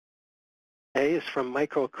today is from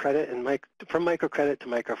Microcredit from Microcredit to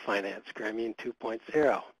Microfinance, Grameen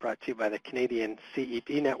 2.0, brought to you by the Canadian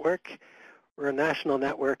CED Network. We're a national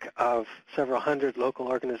network of several hundred local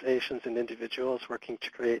organizations and individuals working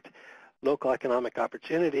to create local economic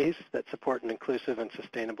opportunities that support an inclusive and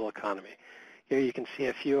sustainable economy. Here you can see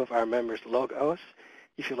a few of our members' logos.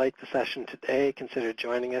 If you like the session today, consider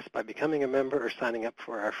joining us by becoming a member or signing up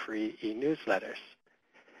for our free e-newsletters.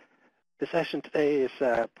 The session today is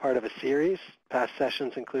part of a series. Past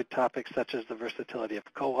sessions include topics such as the versatility of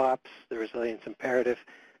co-ops, the resilience imperative,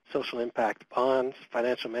 social impact bonds,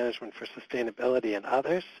 financial management for sustainability, and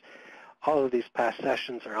others. All of these past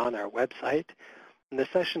sessions are on our website. And the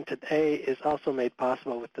session today is also made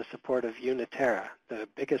possible with the support of UNITERA, the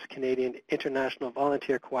biggest Canadian international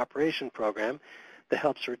volunteer cooperation program that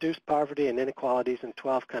helps reduce poverty and inequalities in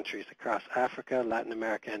 12 countries across Africa, Latin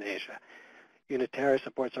America, and Asia. UNITERA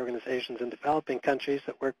supports organizations in developing countries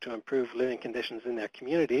that work to improve living conditions in their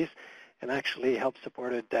communities, and actually helped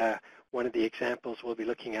supported one of the examples we'll be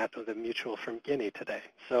looking at with a mutual from Guinea today.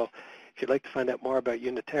 So if you'd like to find out more about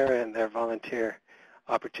UNITERA and their volunteer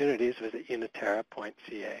opportunities, visit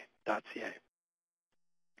unitera.ca.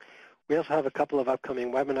 We also have a couple of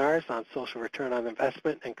upcoming webinars on social return on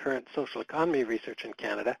investment and current social economy research in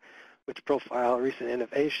Canada, which profile recent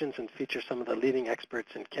innovations and feature some of the leading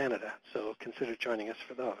experts in Canada. So consider joining us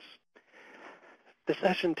for those. The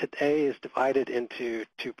session today is divided into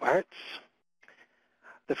two parts.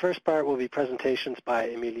 The first part will be presentations by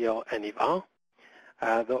Emilio and Yvan.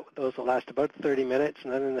 Those will last about 30 minutes,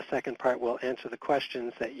 and then in the second part we'll answer the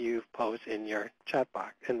questions that you pose in your chat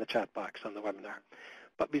box, on the webinar.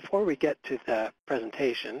 But before we get to the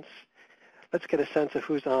presentations, let's get a sense of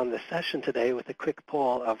who's on the session today with a quick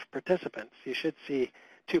poll of participants. You should see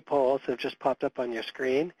two polls that have just popped up on your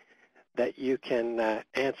screen that you can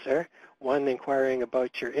answer. One inquiring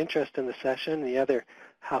about your interest in the session, the other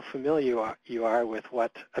how familiar you are with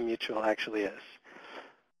what a mutual actually is.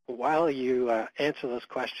 While you answer those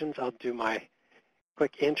questions, I'll do my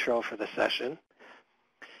quick intro for the session.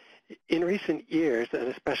 In recent years, and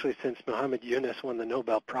especially since Mohamad Yunus won the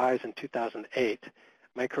Nobel Prize in 2008,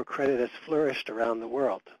 microcredit has flourished around the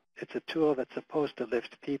world. It's a tool that's supposed to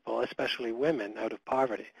lift people, especially women, out of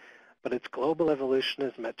poverty. But its global evolution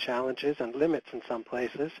has met challenges and limits in some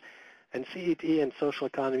places, and CED and social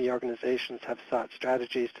economy organizations have sought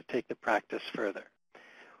strategies to take the practice further.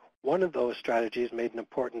 One of those strategies made an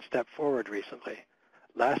important step forward recently.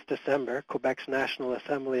 Last December, Quebec's National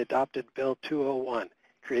Assembly adopted Bill 201,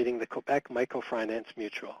 creating the Quebec Microfinance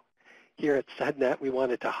Mutual. Here at CCEDNet, we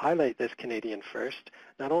wanted to highlight this Canadian first,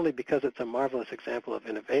 not only because it's a marvelous example of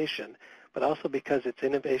innovation, but also because it's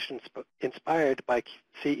innovation inspired by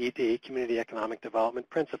CED, Community Economic Development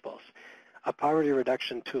Principles, a poverty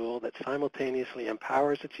reduction tool that simultaneously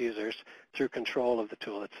empowers its users through control of the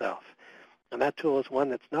tool itself. And that tool is one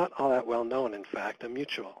that's not all that well known, in fact, a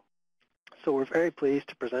mutual. So we're very pleased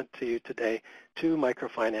to present to you today two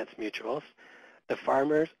microfinance mutuals, the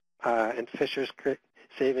Farmers and Fishers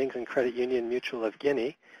Savings and Credit Union Mutual of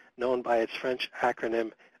Guinea, known by its French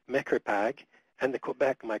acronym MECREPAG, and the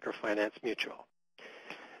Quebec Microfinance Mutual.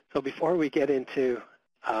 So before we get into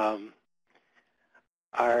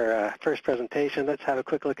our first presentation, let's have a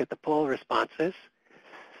quick look at the poll responses.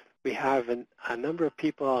 We have a number of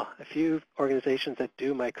people, a few organizations that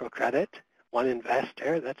do microcredit, one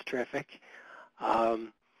investor, that's terrific.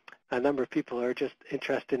 A number of people who are just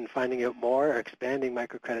interested in finding out more or expanding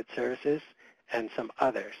microcredit services, and some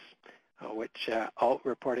others, which alt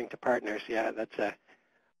reporting to partners, yeah, that's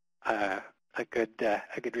a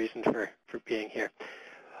good reason for being here.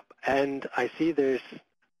 And I see there's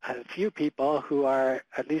a few people who are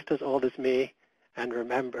at least as old as me and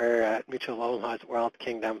remember Mutual Omaha's World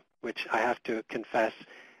Kingdom, which I have to confess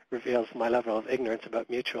reveals my level of ignorance about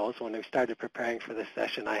mutuals. When we started preparing for this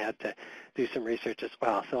session, I had to do some research as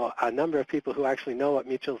well. So a number of people who actually know what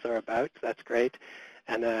mutuals are about, that's great,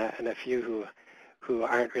 and a few who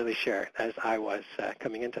aren't really sure, as I was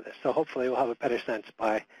coming into this. So hopefully we'll have a better sense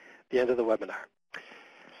by the end of the webinar.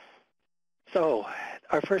 So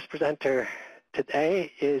our first presenter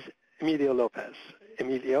today is Emilio Lopez.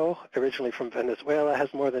 Emilio, originally from Venezuela,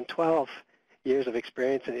 has more than 12 years of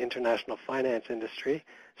experience in the international finance industry,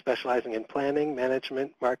 specializing in planning,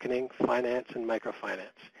 management, marketing, finance, and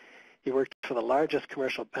microfinance. He worked for the largest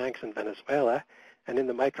commercial banks in Venezuela, and in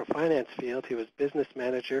the microfinance field, he was business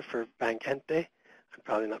manager for Banquente. I'm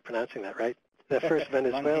probably not pronouncing that right. The first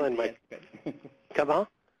Venezuelan Comment?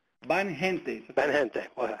 Banquente. Banquente.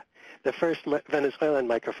 Well, the first Venezuelan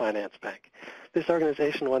microfinance bank. This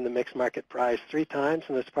organization won the Mixed Market Prize 3 times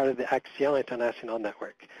and was part of the Acción Internacional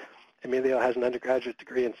network. Emilio has an undergraduate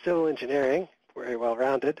degree in civil engineering, very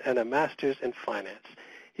well-rounded, and a master's in finance.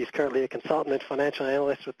 He's currently a consultant and financial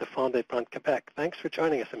analyst with the Fonds d'Emprunt Québec. Thanks for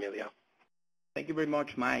joining us, Emilio. Thank you very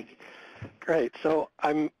much, Mike. Great. So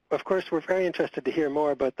of course, we're very interested to hear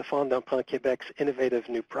more about the Fonds d'Emprunt Québec's innovative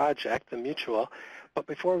new project, the Mutual. But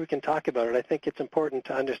before we can talk about it, I think it's important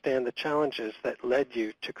to understand the challenges that led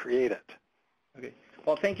you to create it. Okay.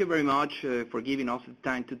 Well, thank you very much for giving us the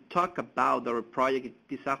time to talk about our project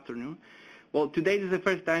this afternoon. Well, today is the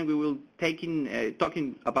first time we will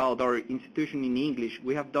talking about our institution in English.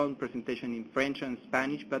 We have done presentation in French and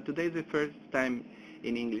Spanish, but today is the first time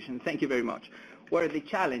in English, and thank you very much. What are the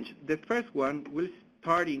challenge? The first one, we're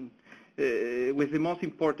starting with the most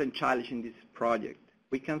important challenge in this project.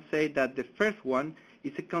 We can say that the first one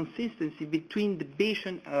is a consistency between the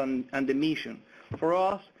vision and the mission. For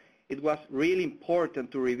us, it was really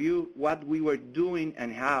important to review what we were doing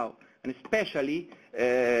and how, and especially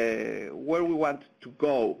where we want to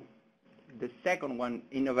go. The second one,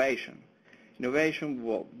 innovation. Innovation,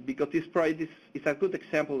 well, because this project is a good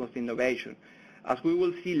example of innovation. As we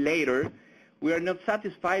will see later, we are not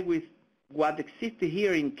satisfied with what existed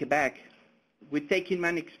here in Quebec. We're taking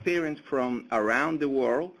an experience from around the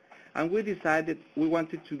world, and we decided we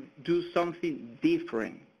wanted to do something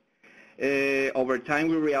different. Over time,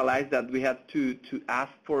 we realized that we had to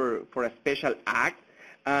ask for a special act,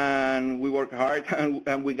 and we worked hard,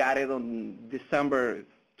 and we got it on December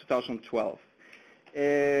 2012.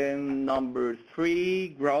 Number 3,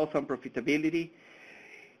 growth and profitability.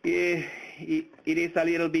 It is a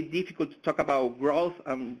little bit difficult to talk about growth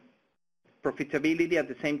and profitability at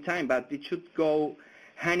the same time, but it should go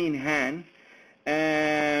hand in hand,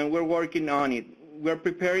 and we're working on it. We're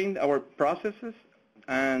preparing our processes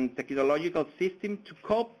and technological system to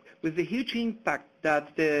cope with the huge impact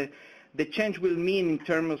that the change will mean in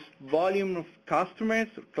terms of volume of customers,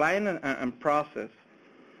 client, and process.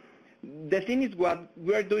 The thing is, what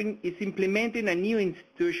we are doing is implementing a new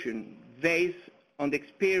institution based on the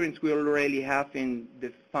experience we already have in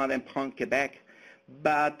the Fonds d'Emprunt Québec,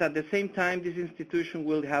 but at the same time, this institution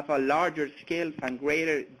will have a larger scale and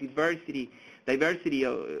greater diversity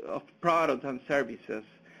of products and services.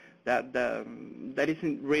 That is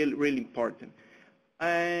really important.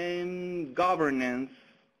 And governance,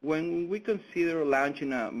 when we consider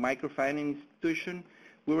launching a microfinance institution,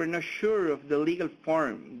 we were not sure of the legal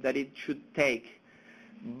form that it should take.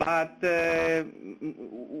 But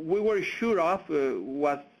we were sure of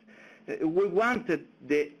we wanted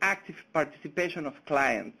the active participation of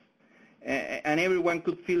clients, and everyone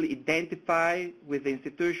could feel identified with the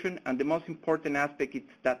institution, and the most important aspect is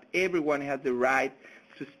that everyone has the right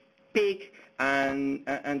to speak and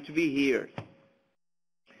to be here.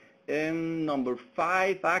 Number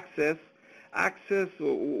 5, access. Access,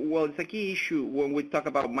 well, it's a key issue when we talk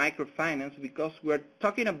about microfinance, because we're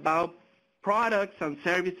talking about products and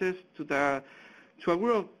services to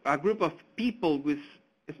a group of people with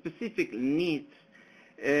specific needs.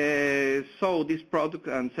 So these products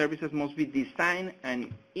and services must be designed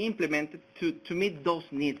and implemented to meet those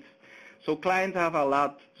needs. So clients have a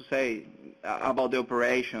lot to say about the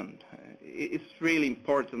operation. It's really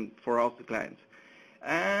important for us, the clients.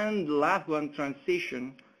 And the last one,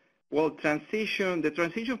 transition. Well, the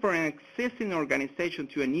transition from an existing organization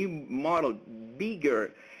to a new model,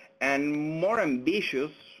 bigger and more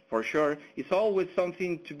ambitious, for sure, is always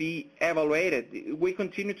something to be evaluated. We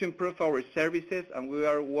continue to improve our services, and we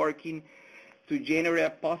are working to generate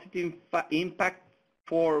a positive impact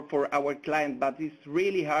for our client, but it's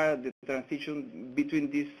really hard, the transition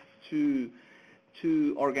between these two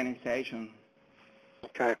organizations.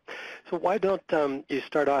 Okay. So why don't you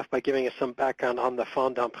start off by giving us some background on the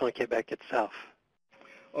Fonds d'Emprunt Québec itself?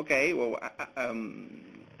 Okay. Well,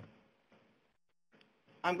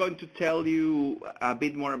 I'm going to tell you a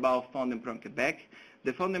bit more about Fonds d'Emprunt Québec.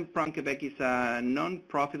 The Fonds d'Emprunt Québec is a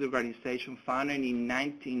non-profit organization founded in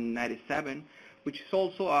 1997, which is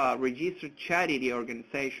also a registered charity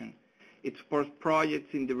organization. It supports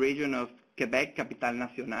projects in the region of Québec, Capitale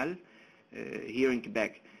Nationale, here in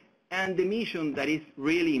Québec. And the mission that is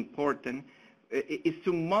really important is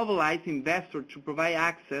to mobilize investors to provide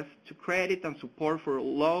access to credit and support for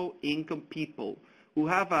low-income people who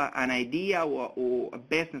have an idea or a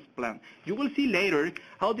business plan. You will see later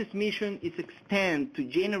how this mission is extended to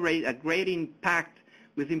generate a great impact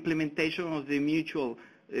with implementation of the mutual,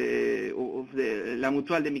 of the La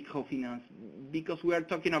Mutual de Microfinance, because we are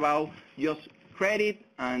talking about just credit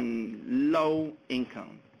and low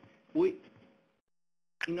income.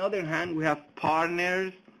 On the other hand, we have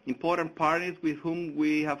partners, important partners with whom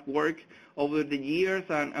we have worked over the years,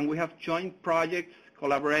 and we have joint projects,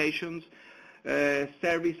 collaborations,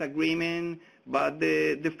 service agreement. But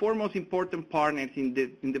the four most important partners in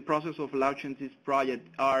the process of launching this project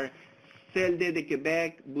are CCEDNet de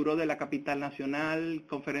Québec, Bureau de la Capitale Nationale,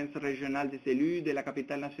 Conférence Régionale des Élus de la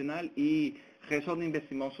Capitale Nationale et Réseau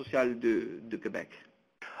d'Investissement Social de Québec.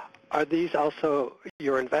 Are these also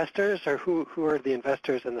your investors, or who are the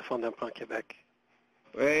investors in the Fonds d'Emprunt Québec?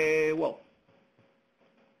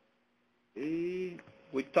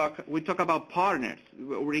 We talk about partners.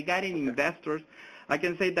 Regarding investors, I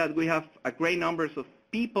can say that we have a great numbers of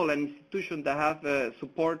people and institutions that have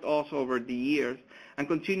support us over the years and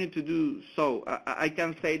continue to do so. I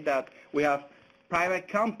can say that we have private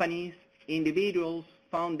companies, individuals,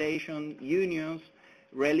 foundations, unions,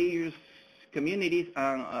 religious communities,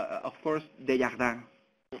 and of course, Desjardins.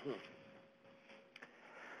 Mm-hmm.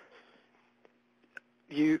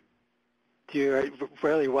 You're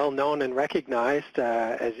really well known and recognized,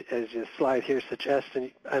 as your slide here suggests,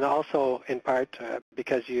 and also in part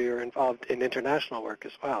because you're involved in international work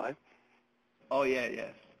as well. Eh? Oh yeah,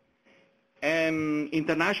 yes.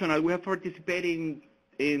 International, we have participated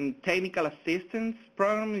in technical assistance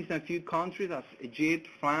programs in a few countries as Egypt,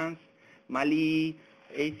 France, Mali,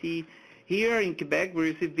 AC. Here in Quebec,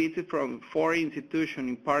 we receive visits from foreign institutions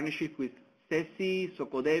in partnership with CECI,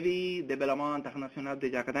 Socodevi, Développement International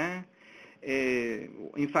Desjardins.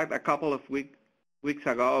 In fact, a couple of weeks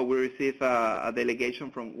ago, we received a delegation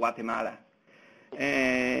from Guatemala.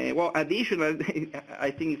 Additionally, I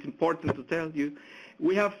think it's important to tell you,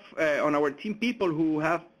 we have on our team people who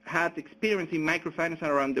have had experience in microfinance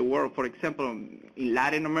around the world, for example, in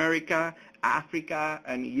Latin America, Africa,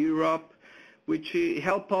 and Europe, which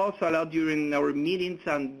help us a lot during our meetings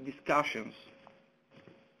and discussions.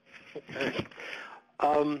 Okay.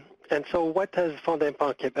 And so what has Fonds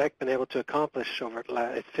d'Emprunt Québec been able to accomplish over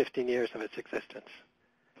its 15 years of its existence?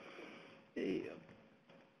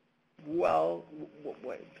 Well,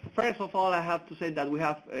 first of all, I have to say that we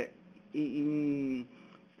have, as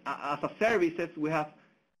a services, we have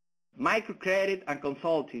microcredit and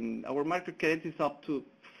consulting. Our microcredit is up to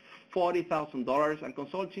 $40,000, and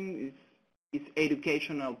consulting is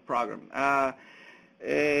educational program.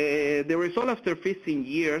 The result after 15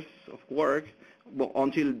 years of work,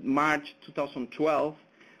 until March 2012,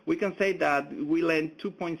 we can say that we lent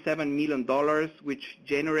 $2.7 million, which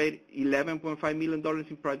generate $11.5 million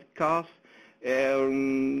in project costs. We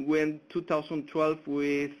in 2012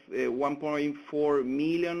 with 1.4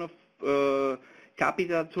 million of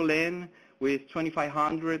capital to lend, with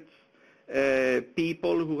 2,500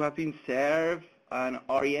 people who have been served and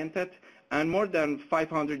oriented, and more than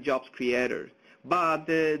 500 jobs created. But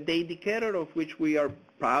the indicator of which we are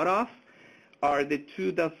proud of are the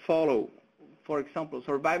two that follow. For example,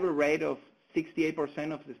 survival rate of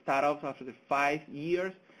 68% of the startups after the 5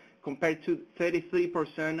 years, compared to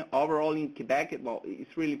 33% overall in Quebec. Well,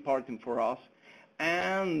 it's really important for us.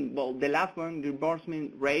 And, well, the last one, the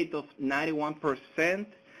reimbursement rate of 91%,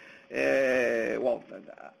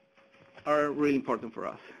 are really important for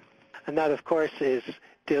us. And that, of course, is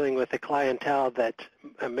dealing with a clientele that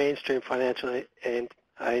mainstream financial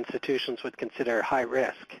institutions would consider high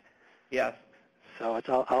risk. Yes. So it's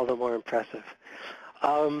all the more impressive.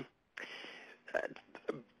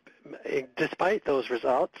 Despite those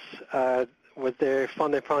results, was there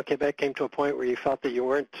Fonds d'Emprunt Québec came to a point where you felt that you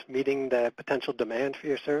weren't meeting the potential demand for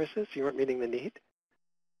your services? You weren't meeting the need?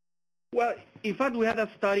 Well, in fact, we had a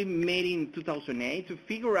study made in 2008 to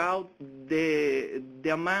figure out the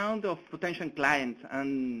amount of potential clients,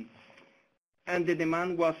 and the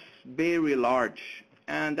demand was very large.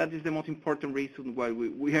 And that is the most important reason why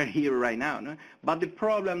we are here right now. No? But the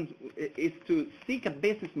problem is to seek a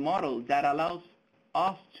business model that allows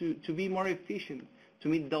us to be more efficient to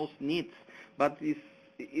meet those needs. But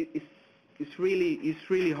it's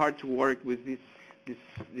really hard to work with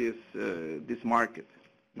this market.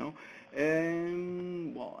 No?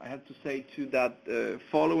 And, well, I have to say too that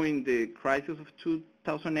following the crisis of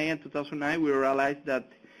 2008 and 2009, we realized that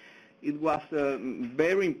it was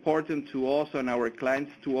very important to us and our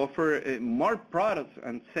clients to offer more products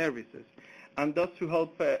and services, and thus to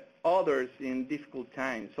help others in difficult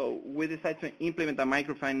times. So we decided to implement a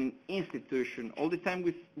microfinance institution. All the time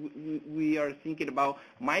we are thinking about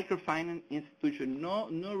microfinance institution, not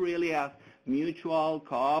really as mutual,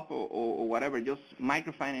 co-op, or whatever, just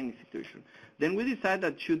microfinance institution. Then we decided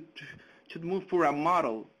that should move for a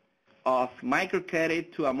model of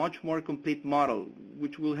microcredit to a much more complete model,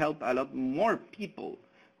 which will help a lot more people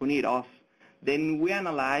who need us. Then we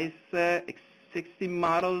analyze existing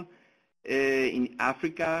model in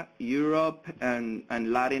Africa, Europe, and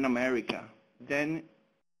Latin America. Then,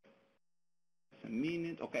 a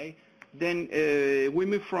minute, okay. Then we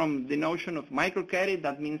move from the notion of microcredit,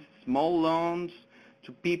 that means small loans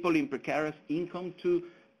to people in precarious income, to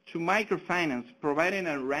microfinance, providing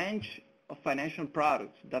a range of financial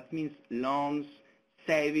products. That means loans,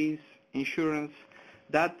 savings, insurance.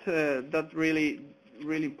 That's really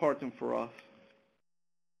important for us.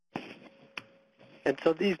 And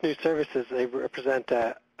so these new services, they represent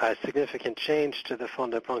a significant change to the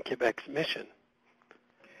Fonds d'Emprunt Québec's mission.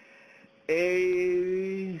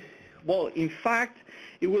 Well, in fact,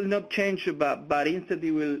 it will not change, but instead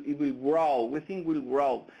it will grow. We think it will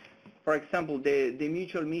grow. For example, the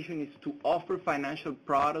mutual mission is to offer financial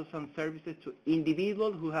products and services to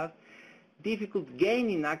individuals who have difficult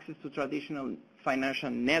gaining access to traditional financial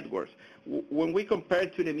networks. When we compare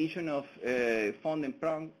to the mission of Fonds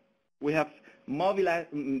d'Emprunt, we have mobilize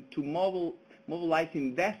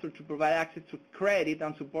investors to provide access to credit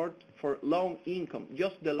and support for low income,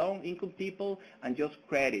 just the low income people and just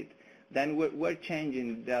credit. Then we're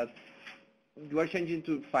changing that. We're changing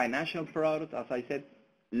to financial products, as I said,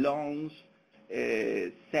 loans,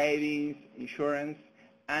 savings, insurance,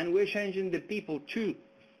 and we're changing the people too.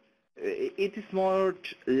 It is more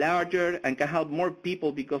larger and can help more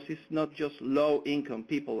people because it's not just low income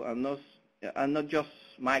people and not just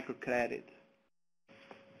microcredit.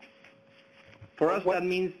 For us, that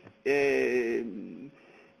means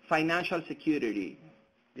financial security.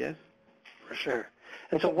 Yes. For sure.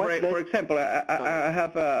 And so, for example, I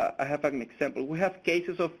have an example. We have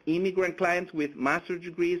cases of immigrant clients with master's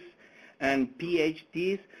degrees and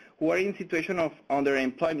PhDs who are in situation of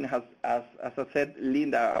underemployment, as I said,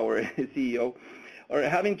 Linda, our CEO, or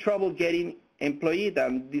having trouble getting employed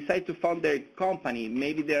and decide to fund their company.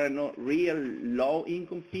 Maybe they are not real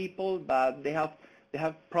low-income people, but they have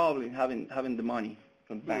problems having the money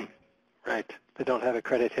from the banks. Right. They don't have a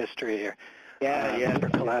credit history or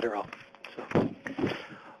collateral.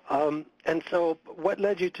 And so what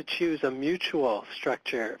led you to choose a mutual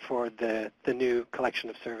structure for the new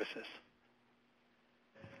collection of services?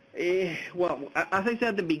 Well, as I said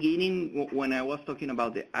at the beginning, when I was talking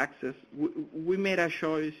about the access, we made a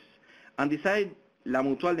choice and decided La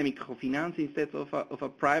Mutual de Microfinance instead of a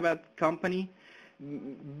private company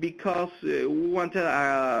because we wanted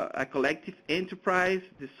a collective enterprise,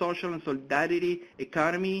 the social and solidarity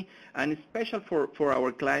economy, and especially for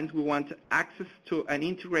our clients, we want access to an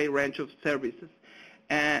integrated range of services.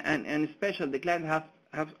 And especially the client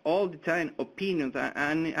have all the time opinions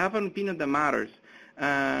and have an opinion that matters.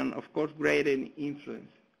 And of course, greater influence.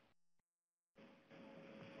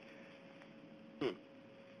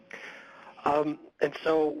 And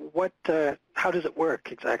so, how does it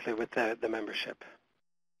work exactly with the membership?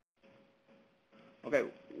 Okay,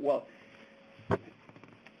 well,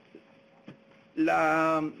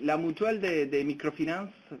 La Mutual de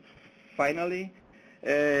Microfinance, finally,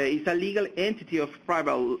 is a legal entity of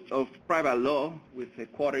private law with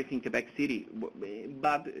headquarters in Quebec City.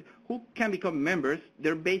 But who can become members?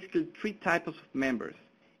 There are basically three types of members: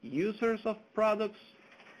 users of products,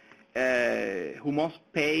 who must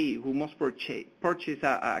purchase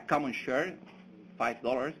a common share,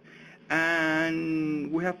 $5,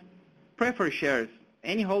 and we have preferred shares.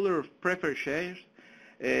 Any holder of preferred shares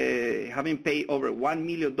having paid over $1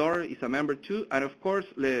 million is a member too, and of course,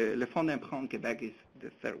 le Fonds d'Emprunt Québec is the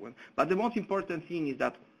third one. But the most important thing is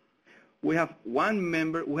that we have one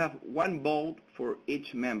member, we have one vote for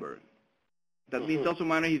each member. That means it doesn't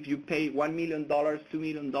matter if you pay $1 million, $2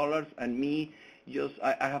 million, and me,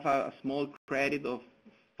 I have a small credit of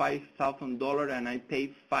 $5,000 and I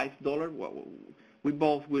pay $5. Well, we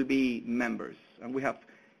both will be members, and we have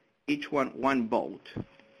each one vote.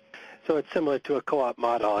 So it's similar to a co-op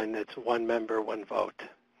model, and it's one member, one vote.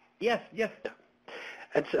 Yes.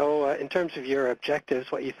 And so in terms of your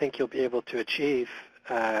objectives, what you think you'll be able to achieve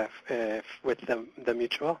with the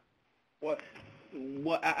mutual? Well,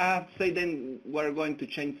 I have to say then we're going to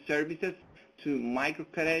change services to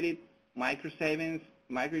microcredit, microsavings,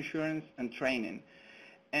 microinsurance, and training.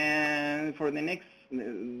 And for the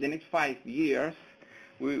next 5 years,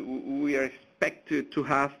 we are expected to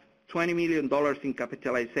have $20 million in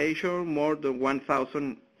capitalization, more than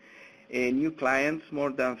 1,000 new clients,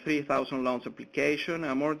 more than 3,000 loans application,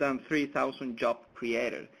 and more than 3,000 jobs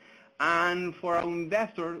created. And for our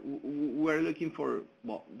investor, we're looking for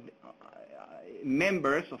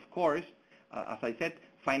members, of course, as I said,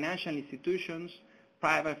 financial institutions,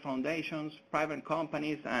 private foundations, private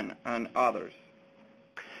companies, and others.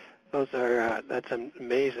 That's an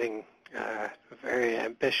amazing, very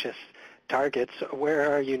ambitious targets. Where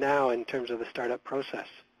are you now in terms of the startup process?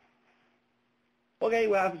 Okay,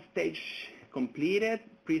 we have stage completed,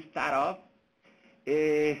 pre-startup.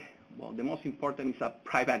 well, the most important is a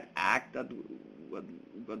private act that was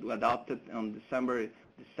adopted on December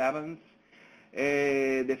the 7th.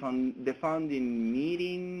 The founding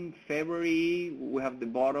meeting, February, we have the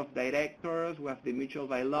board of directors, we have the mutual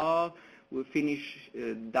bylaw, we finish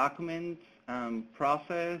documents and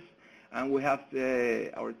process, and we have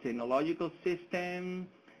our technological system.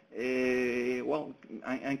 Well,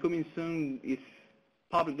 and coming soon is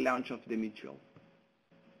public launch of the mutual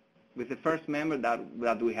with the first member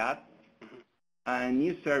that we had, and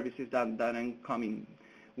new services that are coming.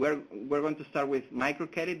 We're going to start with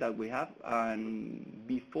Microcredit that we have, and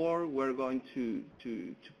before we're going to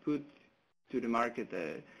put to the market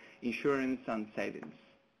insurance and savings.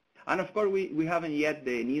 And of course, we haven't yet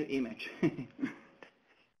the new image.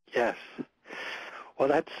 Yes. Well,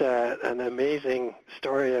 that's an amazing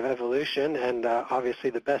story of evolution, and obviously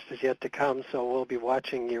the best is yet to come, so we'll be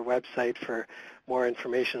watching your website for more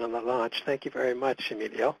information on the launch. Thank you very much,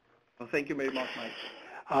 Emilio. Well, thank you very much,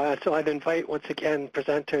 Mike. So I'd invite, once again,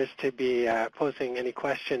 presenters to be posing any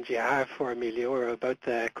questions you have for Emilio or about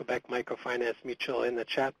the Quebec Microfinance Mutual in the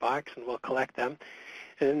chat box, and we'll collect them.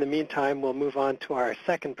 And in the meantime, we'll move on to our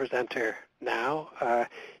second presenter now,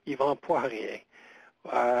 Yvan Poirier.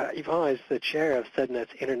 Yvan is the chair of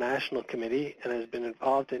CCEDNet's International Committee and has been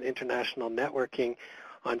involved in international networking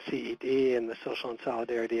on CED and the social and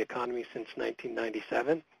solidarity economy since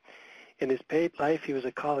 1997. In his paid life, he was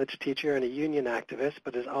a college teacher and a union activist,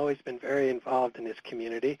 but has always been very involved in his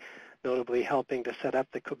community, notably helping to set up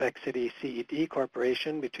the Quebec City CED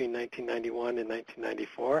Corporation between 1991 and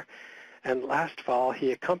 1994. And last fall,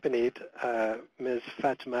 he accompanied Ms.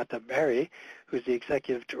 Fatoumata Berry, who's the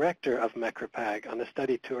executive director of Micropag, on a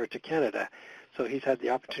study tour to Canada. So he's had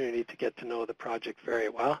the opportunity to get to know the project very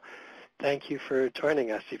well. Thank you for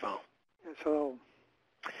joining us, Yvan. Yes, hello.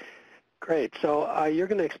 Great. So you're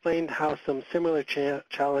going to explain how some similar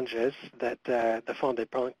challenges that the Fonds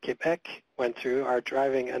d'épargne Québec went through are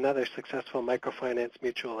driving another successful microfinance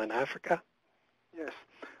mutual in Africa. Yes.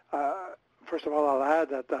 First of all, I'll add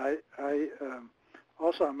that I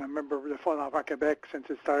also am a member of the Fonds d'épargne Québec since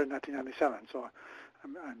it started in 1997. So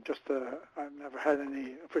I've never had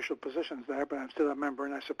any official positions there, but I'm still a member,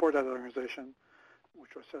 and I support that organization,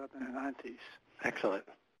 which was set up in the 90s. Excellent.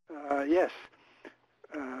 Yes.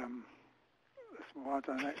 Let's move on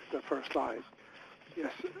to the first slide.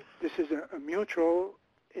 Yes, this is a mutual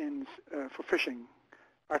for fishing,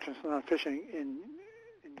 artisanal fishing in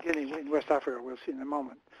Guinea, in West Africa. We'll see in a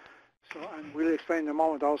moment. So, and we'll explain in a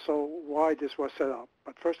moment also why this was set up.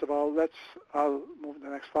 But first of all, I'll move to the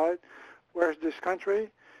next slide. Where's this country?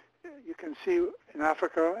 You can see in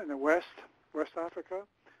Africa, in the West Africa,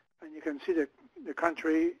 and you can see the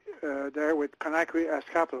country there with Conakry as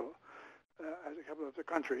the capital of the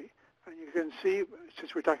country. And you can see,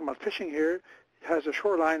 since we're talking about fishing here, it has a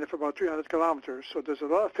shoreline of about 300 kilometers. So there's a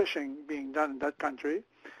lot of fishing being done in that country.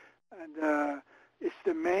 And it's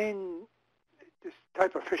the main, this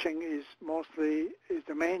type of fishing is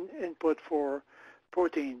the main input for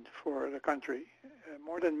protein for the country,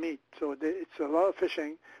 more than meat. So it's a lot of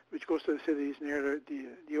fishing which goes to the cities near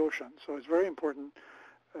the ocean. So it's very important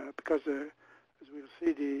because as we'll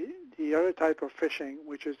see, the other type of fishing,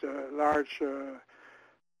 which is the large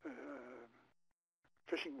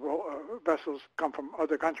fishing vessels come from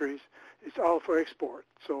other countries, it's all for export.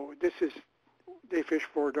 So they fish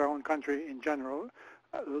for their own country in general,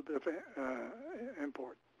 a little bit of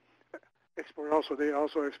import. Export also, they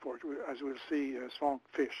also export, as we'll see, small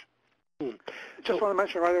fish. Just want to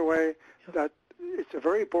mention right away that it's a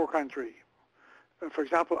very poor country. For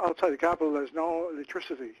example, outside the capital, there's no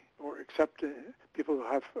electricity, or except people who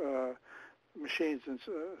have machines and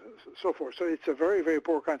so forth. So it's a very, very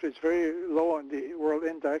poor country. It's very low on the world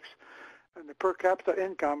index, and the per capita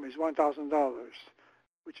income is $1,000,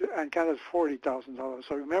 and Canada's $40,000.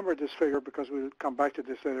 So remember this figure because we'll come back to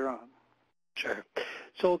this later on. Sure.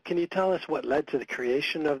 So can you tell us what led to the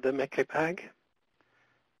creation of the Micropag?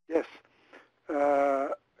 Yes.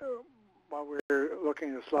 While we're looking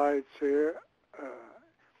at the slides here,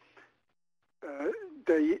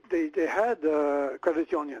 they had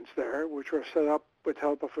credit unions there, which were set up with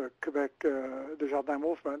help of a Quebec Desjardins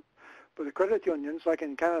movement. But the credit unions, like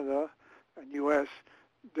in Canada and U.S.,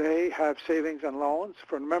 they have savings and loans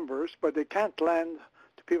for members, but they can't lend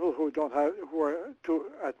to people who are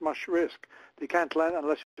at much risk. They can't lend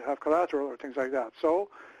unless you have collateral or things like that. So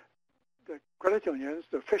the credit unions,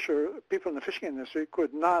 people in the fishing industry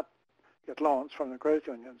could not get loans from the credit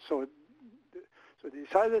unions. So they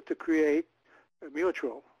decided to create a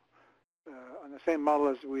mutual on the same model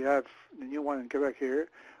as we have the new one in Quebec here,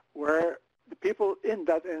 where the people in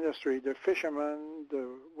that industry, the fishermen,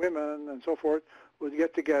 the women, and so forth, would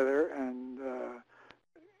get together and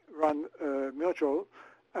run mutual.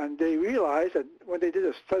 And they realized that when they did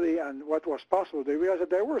a study on what was possible, they realized that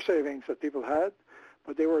there were savings that people had,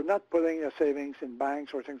 but they were not putting their savings in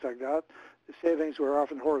banks or things like that. The savings were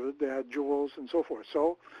often hoarded. They had jewels and so forth.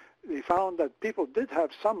 So they found that people did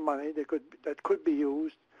have some money that could be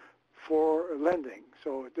used for lending.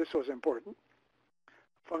 So this was important.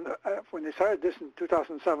 When they started this in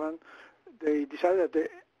 2007, they decided that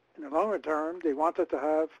in the longer term, they wanted to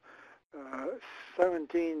have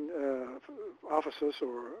 17 offices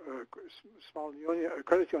or small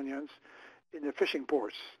credit unions in the fishing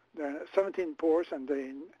ports. There are 17 ports, and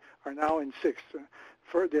they are now in 6.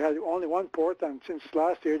 First, they had only 1 port, and since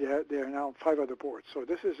last year, they are now 5 other ports. So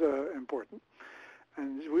this is important.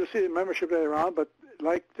 And we'll see the membership later on, but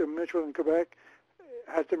like the mutual in Quebec,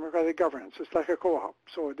 has democratic governance. It's like a co-op.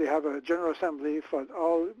 So they have a general assembly for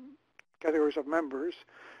all categories of members,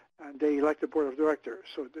 and they elect the board of directors.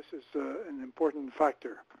 So this is an important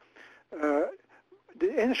factor. The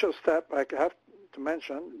initial step, I have to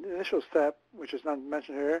mention, the initial step, which is not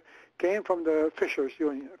mentioned here, came from the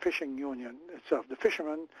fishing union itself. The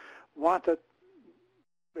fishermen wanted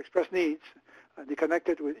to express needs, and they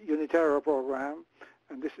connected with Unitera program,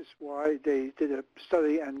 and this is why they did a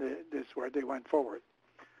study, and this is where they went forward.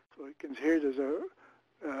 So you can hear there's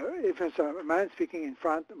if it's a man speaking in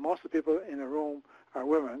front, most of the people in the room are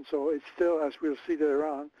women, so it's still, as we'll see later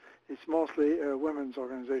on, it's mostly a women's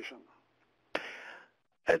organization.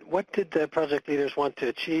 And what did the project leaders want to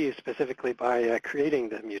achieve specifically by creating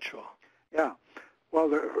the mutual? Yeah, well,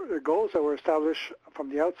 the goals that were established from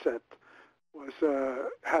the outset was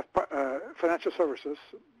have financial services,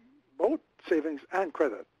 both savings and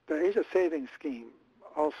credit. There is a savings scheme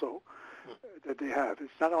also that they have.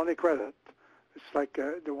 It's not only credit. It's like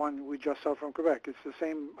the one we just saw from Quebec. It's the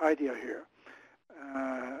same idea here.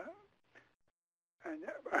 And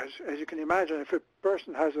as you can imagine, if a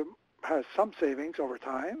person has some savings over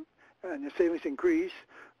time, and the savings increase,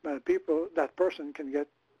 that person can get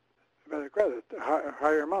better credit, a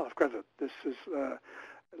higher amount of credit. This is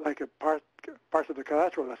like a part of the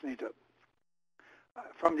collateral that's needed.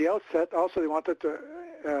 From the outset, also they wanted to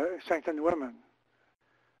strengthen women,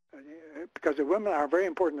 because the women are very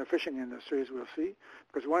important in the fishing industry, as we'll see,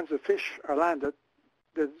 because once the fish are landed,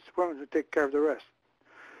 the women will take care of the rest.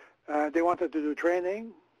 They wanted to do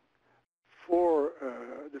training for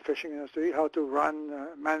the fishing industry, how to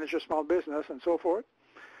manage a small business and so forth.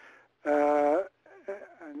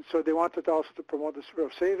 And so they wanted also to promote the spirit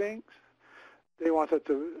of savings. They wanted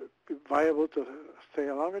to be viable to stay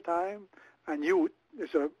a longer time. And youth is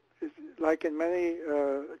like in many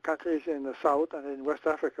countries in the South and in West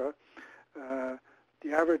Africa,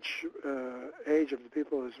 the average age of the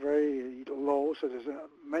people is very low, so there's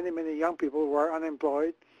many young people who are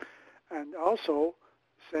unemployed. And also,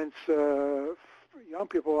 since young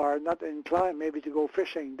people are not inclined maybe to go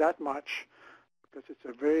fishing that much, because it's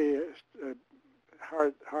a very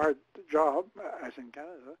hard job, as in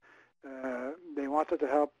Canada, they wanted to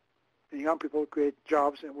help the young people create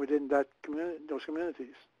jobs within those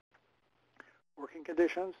communities. Working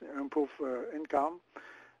conditions, improve income,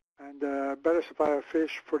 and better supply of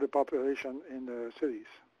fish for the population in the cities.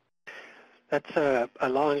 That's a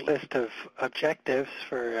long list of objectives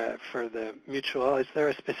for the mutual. Is there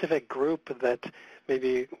a specific group that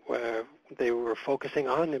maybe they were focusing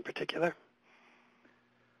on in particular?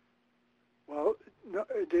 Well, no,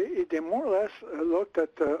 they more or less looked at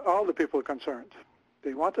all the people concerned.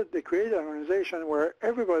 They created an organization where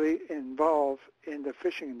everybody involved in the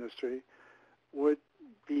fishing industry would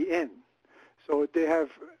be in. So they have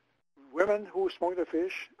women who smoke the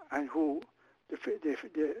fish, and who the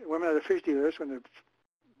women are the fish dealers. When the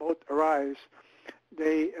boat arrives,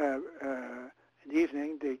 they in the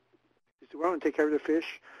evening the women take care of the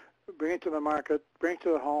fish, bring it to the market, bring it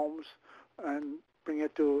to the homes, and bring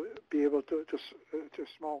it to be able to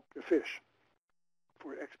smoke the fish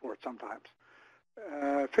for export sometimes.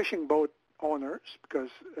 Fishing boat owners, because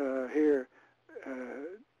here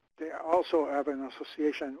they also have an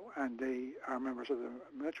association and they are members of the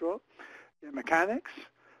mutual. The mechanics,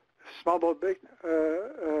 small boat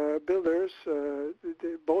builders,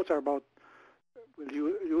 the boats are about, we'll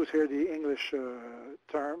use here the English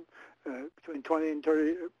term, between 20 and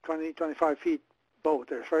 25 feet boat.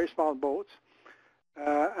 They're very small boats.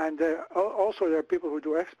 And also there are people who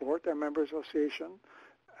do export, they're members association,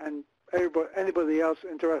 and anybody else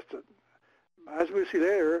interested. As we'll see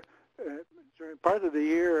later, during part of the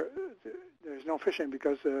year, there's no fishing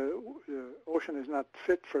because the ocean is not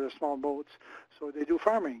fit for the small boats, so they do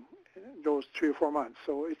farming in those 3 or 4 months.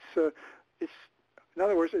 So it's it's, in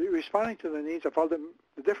other words, responding to the needs of all the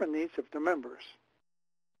different needs of the members.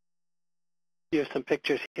 You have some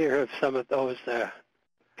pictures here of some of those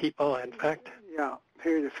people, in fact. Yeah,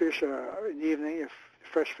 here the fish in the evening, if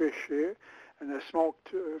fresh fish here, and the smoked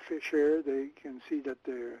fish here, they can see that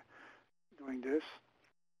they're doing this.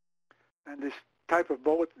 And this type of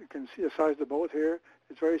boat, you can see the size of the boat here,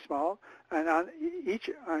 it's very small. And on each,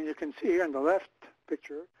 you can see here in the left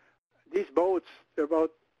picture, these boats, they're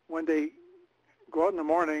about, when they go out in the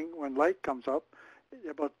morning, when light comes up,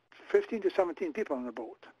 about 15 to 17 people on the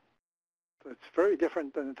boat. So it's very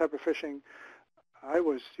different than the type of fishing I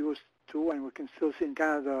was used to, and we can still see in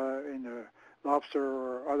Canada in the lobster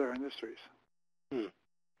or other industries.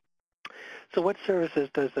 So what services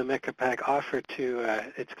does the MicroPAC offer to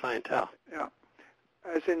its clientele? Yeah.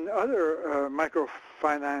 As in other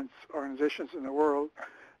microfinance organizations in the world,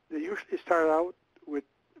 they usually start out with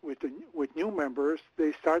new members.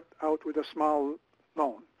 They start out with a small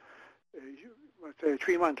loan, let's say a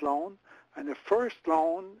 3-month loan, and the first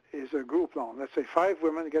loan is a group loan. Let's say 5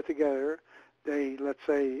 women get together. They, let's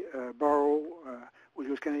say, borrow, we'll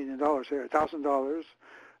use Canadian dollars here, $1,000,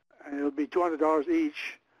 and it'll be $200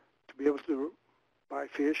 each to be able to buy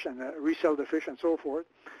fish and resell the fish and so forth,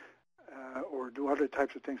 or do other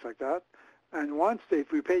types of things like that. And once they've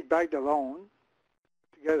repaid back the loan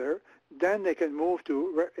together, then they can move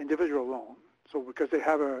to individual loan. So because they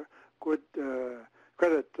have a good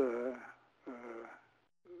credit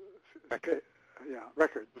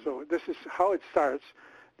record. So this is how it starts.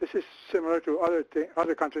 This is similar to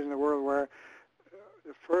other countries in the world where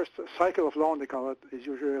the first cycle of loan, they call it, is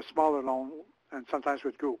usually a smaller loan, and sometimes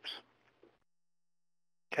with groups.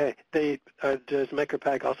 Okay. Does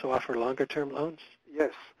MicroPAC also offer longer-term loans?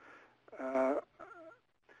 Yes.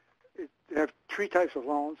 They have 3 types of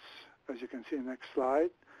loans, as you can see in the next slide.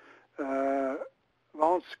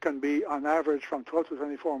 Loans can be, on average, from 12 to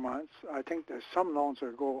 24 months. I think there's some loans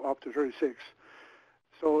that go up to 36.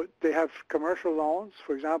 So they have commercial loans,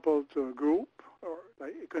 for example, to a group, or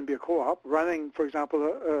like it can be a co-op, running, for example,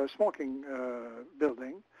 a smoking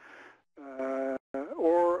building,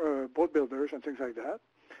 or boat builders and things like that.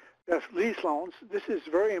 There's lease loans. This is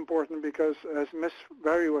very important because, as Ms.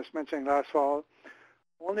 Barry was mentioning last fall,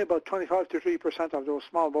 only about 25 to 3% of those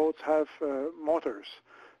small boats have motors.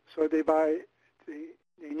 So they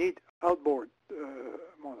need outboard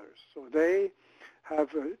motors. So they have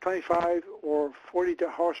 25 or 40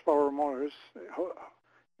 horsepower motors,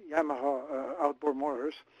 Yamaha outboard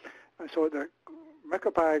motors. And so the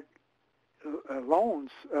MicroPAC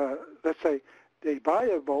loans, let's say they buy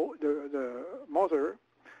a boat, the motor,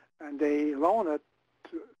 and they loan it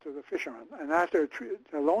to the fisherman. And after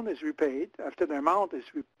the loan is repaid, after the amount is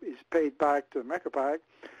paid back to MicroPAC,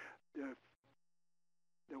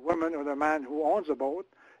 the woman or the man who owns the boat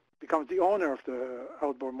becomes the owner of the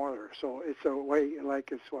outboard motor. So it's a way,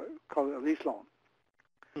 like it's what called a lease loan.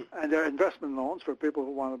 And there are investment loans for people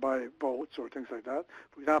who want to buy boats or things like that.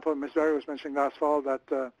 For example, Ms. Barry was mentioning last fall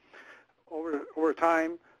that over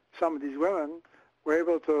time, some of these women were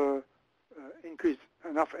able to increase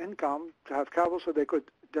enough income to have capital so they could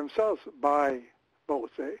themselves buy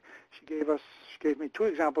boats. She gave me 2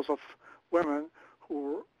 examples of women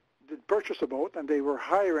who did purchase a boat, and they were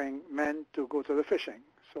hiring men to go to the fishing.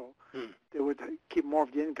 So they would keep more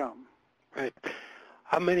of the income. Right.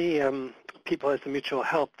 How many people has the mutual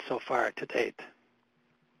helped so far to date?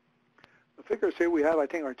 The figures here we have, I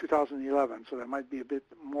think, are 2011, so that might be a bit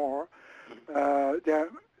more. There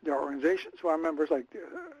are organizations who are members, like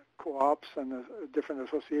co-ops and different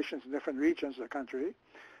associations in different regions of the country,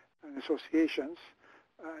 and associations.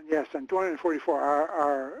 Yes, and 244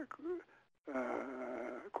 are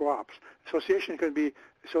co-ops. Association could be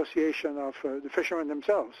association of the fishermen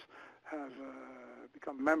themselves have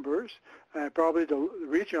become members, and probably the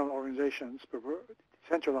regional organizations,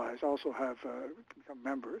 centralized, also have become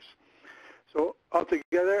members. So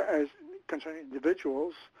altogether, as concerning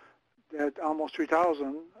individuals, that almost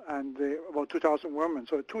 3,000, and about 2,000 women.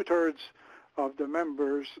 So 2/3 of the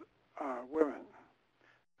members are women.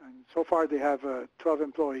 And so far they have 12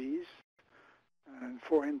 employees and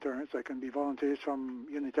 4 interns that can be volunteers from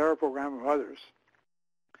Uniterra program or others.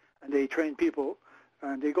 And they train people,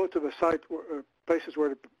 and they go to the site, places where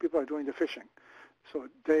the people are doing the fishing. So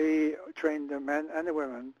they train the men and the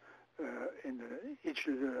women in each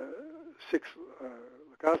of the 6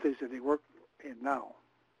 localities that they work in now.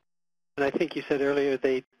 And I think you said earlier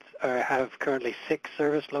they have currently 6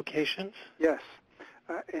 service locations? Yes,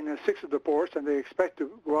 in 6 of the ports, and they expect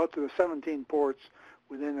to go out to the 17 ports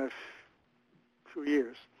within a few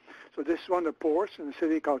years. So this is one of the ports in the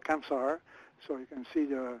city called Kamsar. So you can see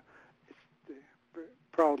the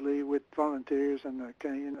proudly with volunteers and the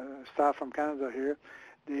Canadian staff from Canada here.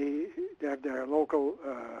 They have their local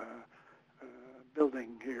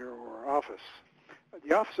building here or office.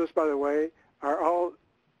 The offices, by the way, are all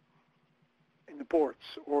in the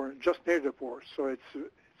ports or just near the ports. So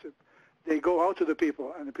they go out to the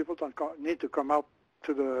people, and the people don't need to come out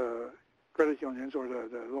to the credit unions or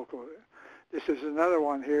the local. This is another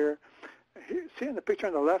one here. See in the picture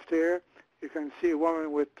on the left here, you can see a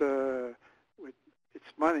woman with its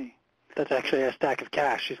money. That's actually a stack of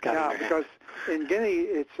cash she's got in her hand. Because in Guinea,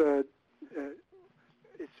 it's the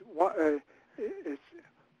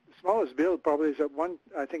smallest bill probably is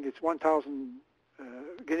I think it's 1,000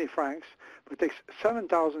 Guinea francs, but it takes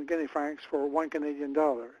 7,000 Guinea francs for $1 Canadian.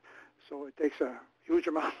 So it takes a huge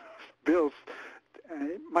amount of bills, and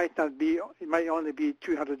it might only be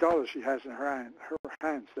 $200 she has in her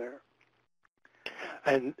hands there.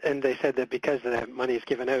 And they said that because the money is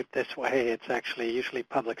given out this way, it's actually usually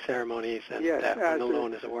public ceremonies and yes, when the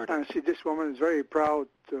loan is awarded. And see, this woman is very proud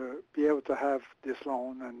to be able to have this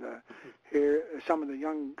loan. And here, some of the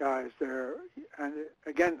young guys there, and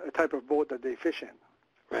again, a type of boat that they fish in.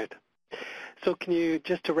 Right. So can you,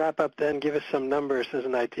 just to wrap up then, give us some numbers as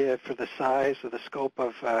an idea for the size or the scope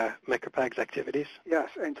of Micropag's activities? Yes.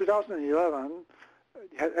 In 2011,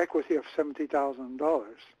 you had equity of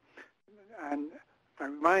 $70,000. And I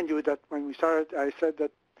remind you that when we started, I said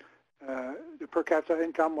that the per capita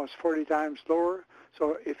income was 40 times lower.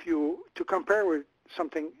 So to compare with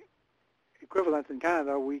something equivalent in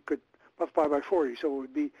Canada, we could multiply by 40. So it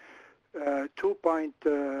would be over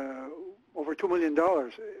 $2 million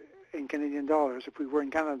in Canadian dollars if we were in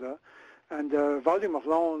Canada. And the volume of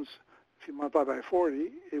loans, if you multiply by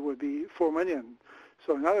 40, it would be 4 million.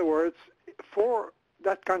 So in other words, for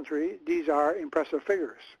that country, these are impressive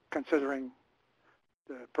figures considering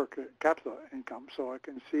the per capita income. So I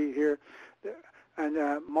can see here, and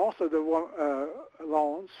most of the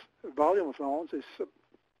loans, volume of loans is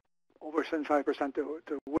over 75% to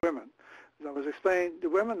women. As I was explaining, the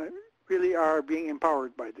women really are being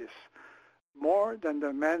empowered by this, more than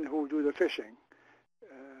the men who do the fishing,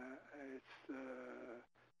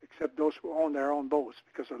 except those who own their own boats,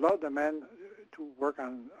 because a lot of the men do work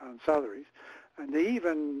on salaries. And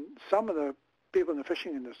some of the people in the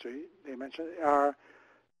fishing industry, they mentioned, are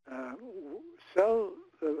sell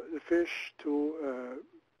the fish to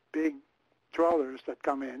big trawlers that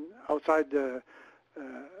come in outside the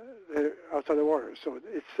waters. So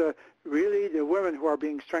it's really the women who are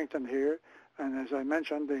being strengthened here. And as I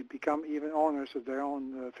mentioned, they become even owners of their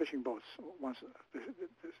own fishing boats once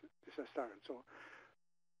this has started. So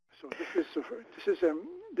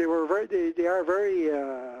they are very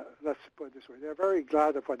let's put it this way, they're very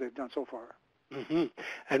glad of what they've done so far. Mm-hmm.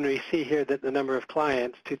 And we see here that the number of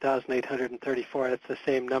clients, 2,834, that's the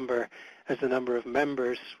same number as the number of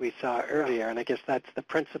members we saw earlier. Yeah. And I guess that's the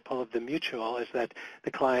principle of the mutual, is that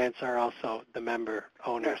the clients are also the member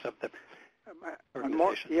owners of the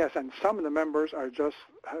organization. Yes, and some of the members are just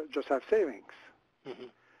have savings. Mm-hmm.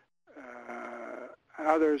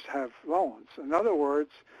 Others have loans. In other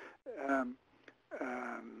words,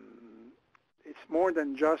 it's more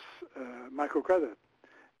than just microcredit.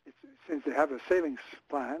 Since they have a savings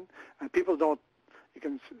plan, and people you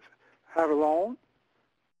can have a loan,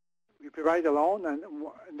 you provide a loan, and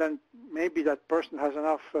then maybe that person has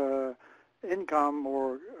enough income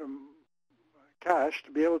or cash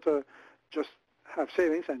to be able to just have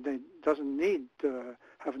savings, and they doesn't need to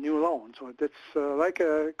have a new loan. So it's like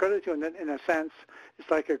a credit union in a sense. It's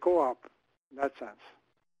like a co-op in that sense.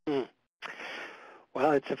 Mm.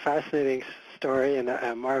 Well, it's a fascinating story and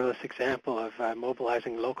a marvelous example of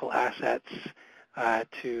mobilizing local assets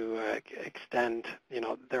to extend,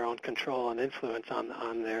 their own control and influence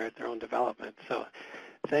on their own development. So,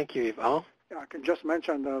 thank you, Yvon. Yeah, I can just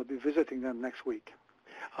mention that I'll be visiting them next week.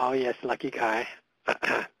 Oh yes, lucky guy.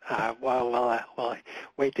 We'll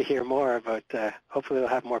wait to hear more about. Hopefully, we'll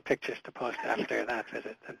have more pictures to post after that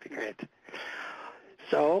visit. That'd be great.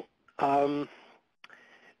 So.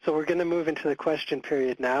 So we're going to move into the question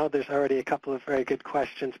period now. There's already a couple of very good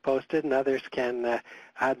questions posted, and others can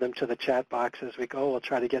add them to the chat box as we go. We'll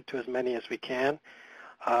try to get to as many as we can.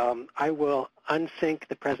 I will unsync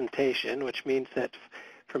the presentation, which means that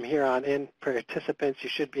from here on in, participants, you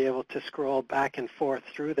should be able to scroll back and forth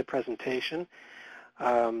through the presentation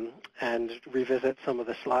and revisit some of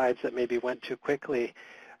the slides that maybe went too quickly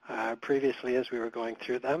previously as we were going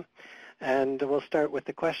through them. And we'll start with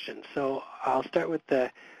the questions. So I'll start with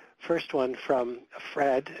the first one from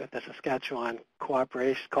Fred at the Saskatchewan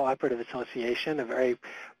Cooperative Association, a very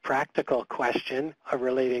practical question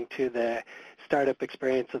relating to the startup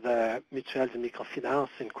experience of the Mutuelle de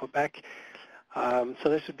Microfinance in Quebec. So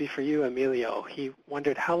this would be for you, Emilio. He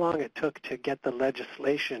wondered how long it took to get the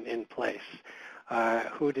legislation in place.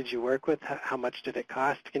 Who did you work with? How much did it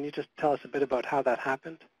cost? Can you just tell us a bit about how that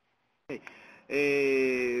happened?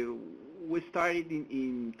 We started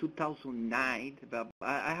in 2009, but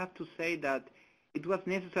I have to say that it was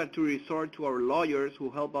necessary to resort to our lawyers who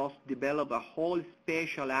helped us develop a whole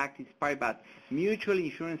special act inspired by Mutual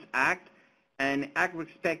Insurance Act and Act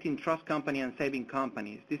respecting trust company and saving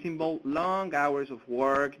companies. This involved long hours of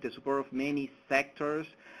work, the support of many sectors,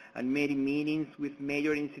 and many meetings with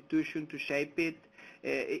major institutions to shape it.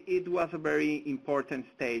 It was a very important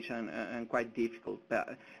stage and quite difficult.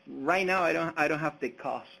 But right now, I don't have the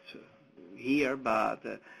cost here, but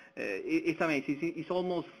it's amazing. It's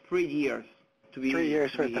almost 3 years to be 3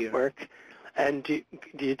 years worth of work. And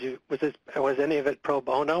was any of it pro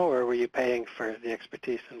bono, or were you paying for the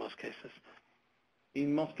expertise in most cases?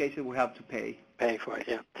 In most cases, we have to pay. Paying for it,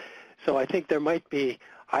 yeah. So I think there might be,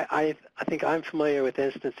 I think I'm familiar with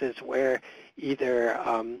instances where either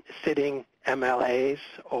sitting MLAs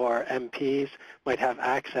or MPs might have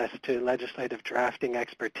access to legislative drafting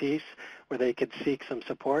expertise where they could seek some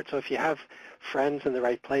support. So if you have friends in the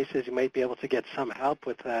right places, you might be able to get some help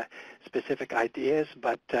with specific ideas,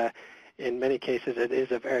 but in many cases it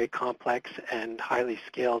is a very complex and highly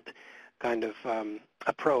skilled kind of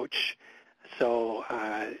approach. So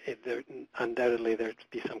undoubtedly there'd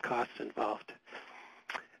be some costs involved.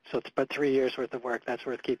 So it's about 3 years worth of work. That's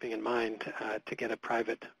worth keeping in mind to get a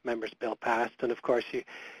private member's bill passed. And of course, it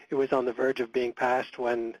was on the verge of being passed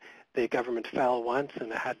when the government fell once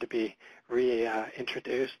and it had to be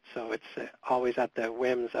reintroduced. So it's always at the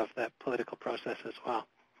whims of the political process as well.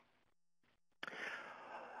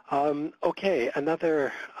 Okay,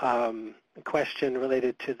 another question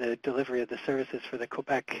related to the delivery of the services for the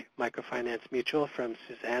Québec Microfinance Mutual from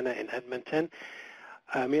Susanna in Edmonton.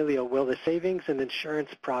 Emilio, will the savings and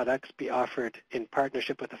insurance products be offered in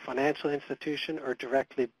partnership with a financial institution or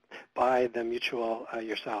directly by the mutual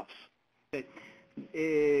yourselves?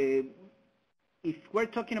 If we're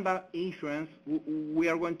talking about insurance, we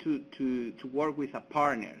are going to work with a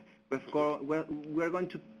partner. We're going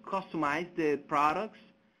to customize the products.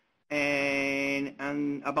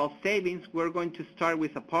 And about savings, we're going to start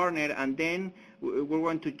with a partner, and then we're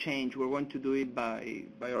going to change. We're going to do it by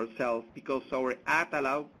ourselves because our act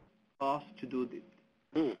allows us to do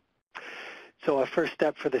this. So a first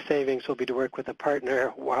step for the savings will be to work with a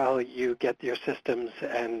partner while you get your systems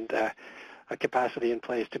and a capacity in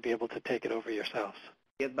place to be able to take it over yourselves.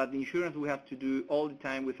 Yes, but the insurance we have to do all the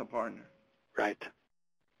time with a partner. Right.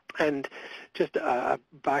 And just a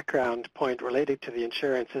background point related to the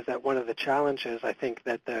insurance is that one of the challenges I think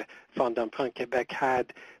that the Fonds d'Emprunt Québec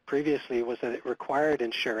had previously was that it required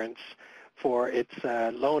insurance for its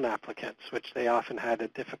loan applicants, which they often had a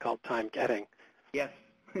difficult time getting. Yes,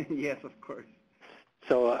 yes, of course.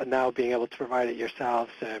 So now being able to provide it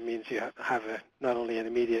yourselves means you have not only an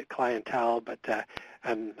immediate clientele, but a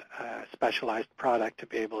specialized product to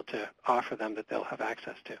be able to offer them that they'll have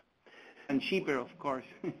access to. And cheaper, of course.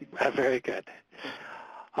 Very good.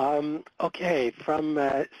 Okay, from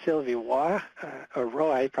Sylvie Roy, or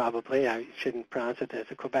Roy probably, I shouldn't pronounce it as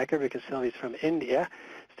a Quebecer because Sylvie's from India,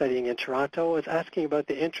 studying in Toronto, was asking about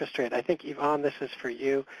the interest rate. I think, Yvonne, this is for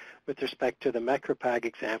you with respect to the Micropag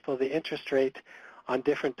example, the interest rate on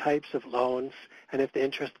different types of loans, and if the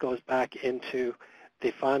interest goes back into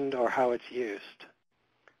the fund or how it's used.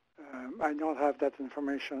 I don't have that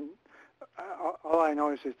information. All I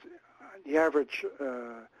know is it's the average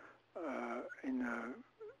in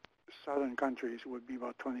southern countries would be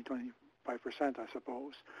about 20-25%, I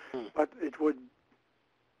suppose. But it would,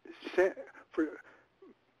 since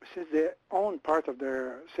they own part of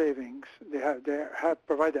their savings, they have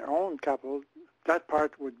provide their own capital. That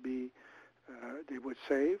part would be they would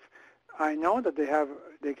save. I know that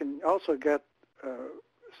they can also get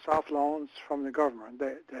soft loans from the government.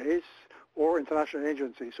 There is or international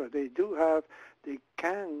agencies, so they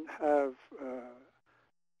can have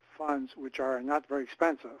funds which are not very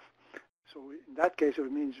expensive. So in that case, it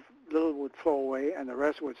means little would flow away and the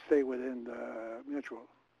rest would stay within the mutual.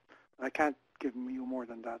 I can't give you more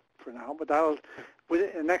than that for now, but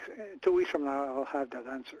within the next 2 weeks from now, I'll have that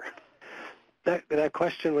answer. That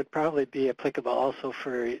question would probably be applicable also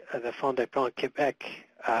for the Fonds d'Emprunt Québec,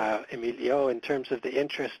 Emilio, in terms of the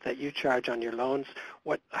interest that you charge on your loans.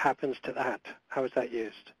 What happens to that? How is that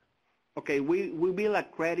used? Okay, we build a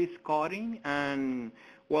credit scoring, and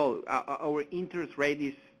well, our interest rate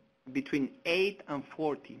is between 8 and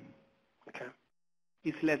 14. Okay.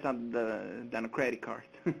 It's less than a credit card.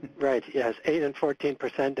 Right. Yes, 8 and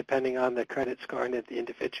 14% depending on the credit scoring of the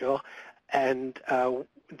individual. And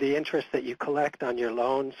the interest that you collect on your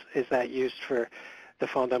loans, is that used for the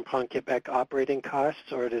Fonds d'Emprunt Québec operating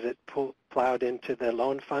costs, or does it plowed into the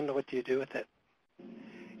loan fund? What do you do with it?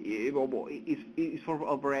 It's for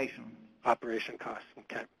operation. Operation costs,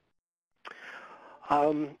 okay.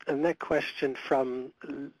 And that question from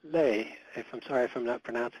Lei, I'm sorry if I'm not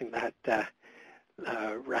pronouncing that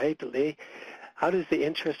right, Lee. How does the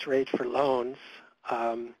interest rate for loans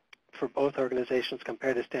for both organizations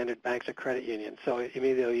compare to standard banks or credit unions? So,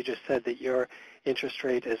 Emilio, you just said that your interest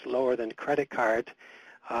rate is lower than credit card.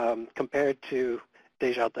 Compared to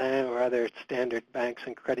Desjardins or other standard banks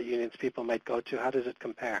and credit unions people might go to, how does it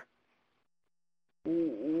compare?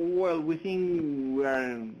 Well, we think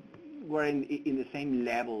we're in the same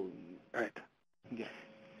level. Right. Yeah.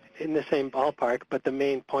 In the same ballpark, but the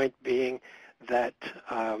main point being that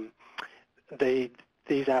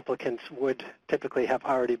these applicants would typically have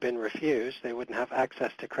already been refused. They wouldn't have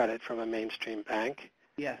access to credit from a mainstream bank.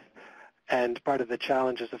 Yes. And part of the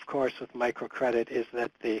challenges, of course, with microcredit is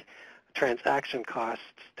that the transaction costs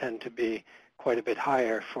tend to be quite a bit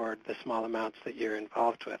higher for the small amounts that you're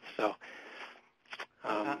involved with. So,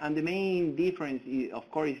 and the main difference, of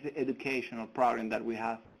course, is the educational program that we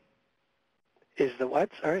have. Is the what?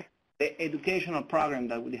 Sorry? The educational program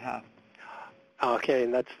that we have. Okay,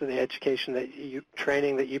 and that's the education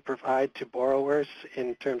training that you provide to borrowers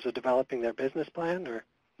in terms of developing their business plan, or?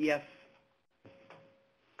 Yes.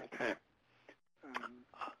 Okay.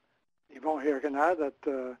 Yvonne here can add that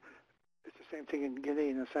it's the same thing in Guinea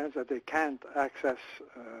in the sense that they can't access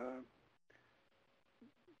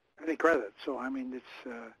any credit. So, I mean,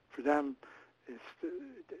 it's for them,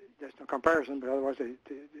 there's no comparison, but otherwise they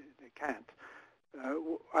can't.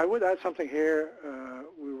 I would add something here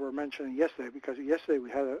we were mentioning yesterday, because yesterday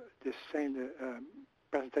we had this same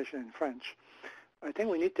presentation in French. I think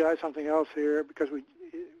we need to add something else here, because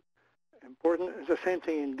important. It's the same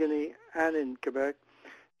thing in Guinea and in Quebec.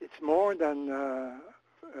 It's more than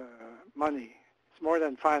money. It's more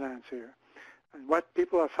than finance here. And what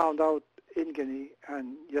people have found out in Guinea,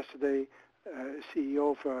 and yesterday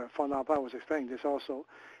CEO of Fonds d'Emploi was explaining this also,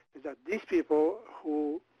 is that these people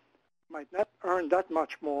who might not earn that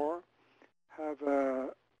much more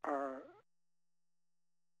are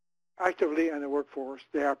actively in the workforce.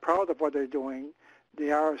 They are proud of what they're doing.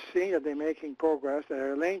 They are seeing that they're making progress. They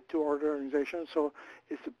are linked to other organizations. So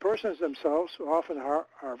it's the persons themselves who often are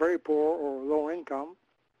very poor or low income.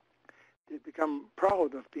 They become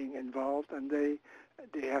proud of being involved, and they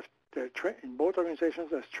have in both organizations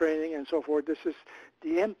there's training and so forth. This is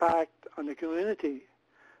the impact on the community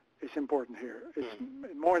is important here.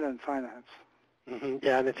 It's more than finance. Mm-hmm.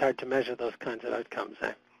 Yeah, and it's hard to measure those kinds of outcomes,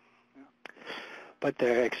 eh? Yeah. But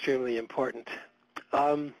they're extremely important.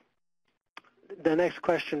 The next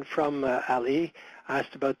question from Ali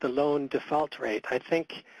asked about the loan default rate. I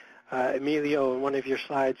think, Emilio, in one of your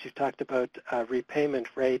slides, you talked about repayment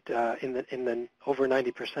rate in the over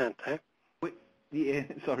 90%, eh? Yeah,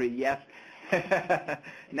 sorry, yes.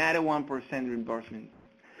 91% reimbursement.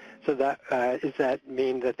 So that does that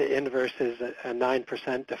mean that the inverse is a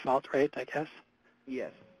 9% default rate, I guess?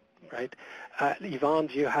 Yes. Right. Yvonne,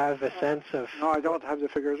 do you have a sense of? No, I don't have the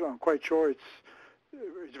figures. I'm quite sure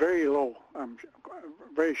it's very low. I'm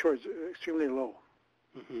very sure it's extremely low.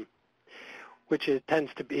 Mm-hmm. Which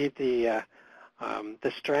tends to be the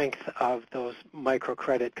strength of those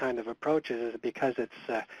microcredit kind of approaches, is because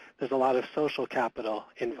there's a lot of social capital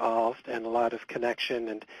involved and a lot of connection,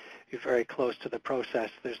 and you're very close to the process.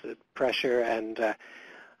 There's the pressure and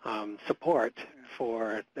support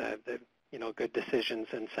for the good decisions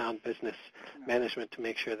and sound business management to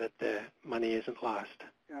make sure that the money isn't lost.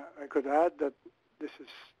 Yeah, I could add that this is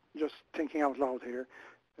just thinking out loud here.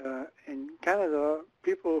 In Canada,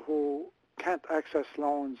 people who can't access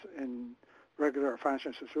loans in regular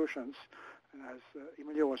financial institutions, as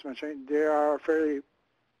Emilio was mentioning, they are fairly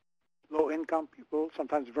low-income people,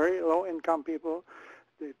 sometimes very low-income people.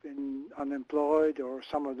 They've been unemployed, or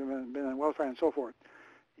some of them have been on welfare and so forth.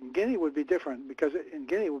 In Guinea it would be different, because in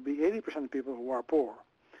Guinea it would be 80% of people who are poor.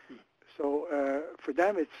 So for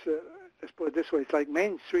them, it's, let's put it this way, it's like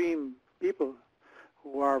mainstream people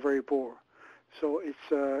who are very poor. So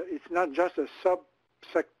it's not just a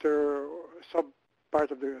sub-sector or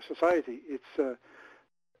sub-part of the society. It's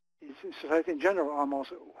society in general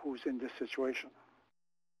almost who's in this situation.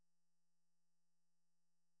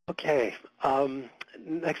 Okay.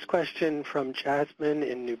 Next question from Jasmine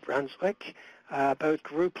in New Brunswick about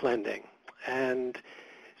group lending. And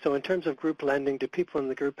so in terms of group lending, do people in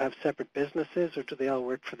the group have separate businesses, or do they all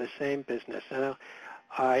work for the same business? And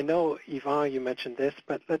I know, Yvonne, you mentioned this,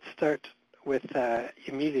 but let's start with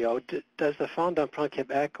Emilio. Does the Fonds d'Emprunt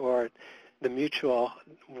Québec or the mutual,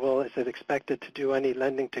 is it expected to do any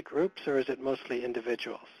lending to groups, or is it mostly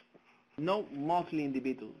individuals? No, mostly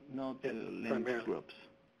individuals, not lending to groups.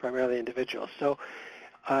 Primarily individuals. So,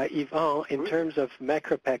 Yvon, in terms of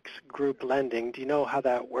Micropec's group lending, do you know how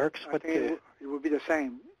that works? I think it would be the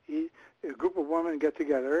same. A group of women get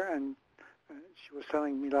together, and she was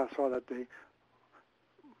telling me last fall that they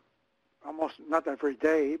almost, not every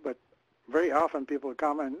day, but very often people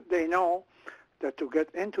come and they know that to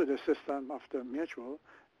get into the system of the mutual,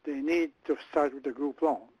 they need to start with the group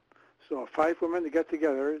loan. So 5 women get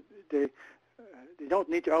together, they don't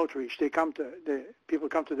need to outreach. People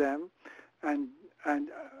come to them, and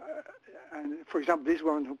for example, these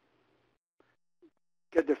women who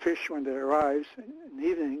get the fish when they arrive in the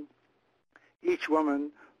evening, each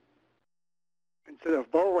woman, instead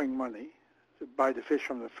of borrowing money to buy the fish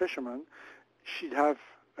from the fisherman, she'd have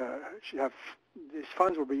these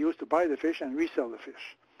funds will be used to buy the fish and resell the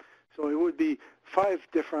fish. So it would be 5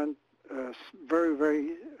 different very,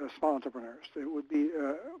 very small entrepreneurs. It would be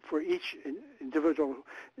for each individual.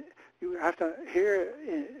 You have to here,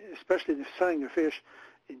 especially selling the fish,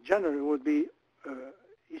 in general, it would be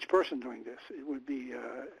each person doing this. It would be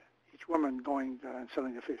each woman going and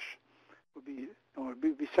selling the fish. It would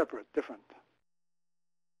be separate, different.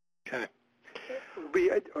 Okay.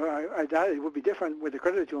 I doubt it would be different with the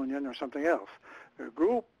credit union or something else. A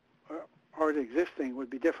group already existing would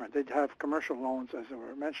be different. They'd have commercial loans, as I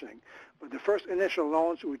were mentioning. But the first initial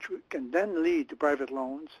loans, which can then lead to private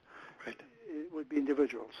loans, right, it would be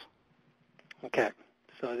individuals. Okay.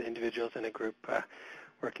 So the individuals in a group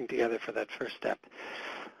working together for that first step.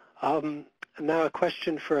 Now a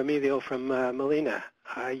question for Emilio from Molina.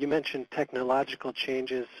 You mentioned technological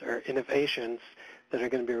changes or innovations that are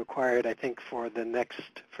going to be required, I think, for the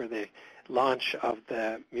launch of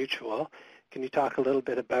the mutual. Can you talk a little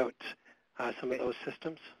bit about some of those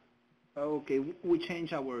systems? Okay, we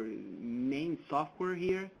changed our main software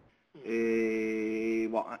here.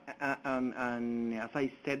 And as I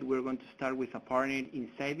said, we're going to start with a partner in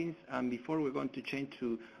savings, and before we're going to change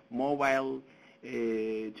to mobile,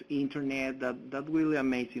 to internet. That will be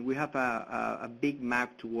amazing. We have a big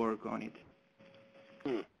map to work on it.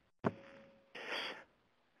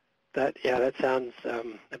 That sounds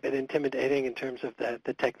a bit intimidating in terms of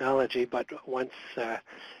the technology, but once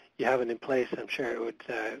you have it in place, I'm sure it would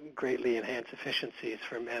greatly enhance efficiencies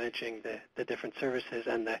for managing the different services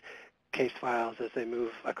and the case files as they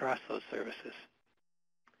move across those services.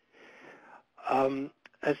 And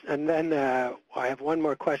then I have one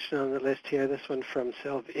more question on the list here, this one from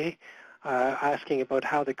Sylvie, asking about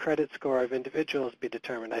how the credit score of individuals be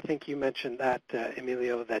determined. I think you mentioned that,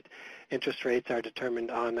 Emilio, that interest rates are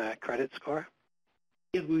determined on a credit score?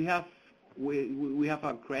 Yes, we have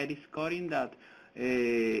a credit scoring that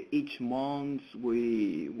each month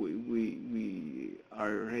we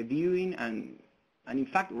are reviewing, and in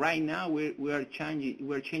fact right now we're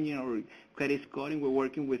changing our credit scoring. We're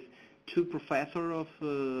working with 2 professors of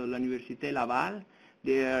La Université Laval.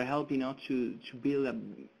 They are helping us to build a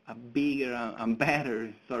bigger and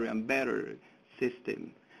better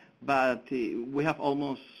system. But we have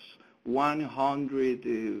almost 100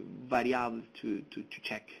 variables to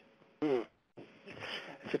check.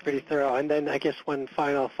 It's pretty thorough. And then I guess one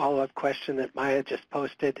final follow-up question that Maya just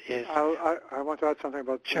posted is... I want to add something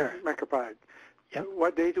about Microcredit. Yep.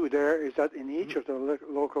 What they do there is that in each of the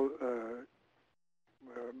local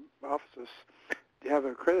offices, they have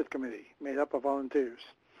a credit committee made up of volunteers.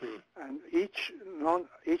 And each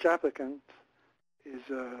applicant is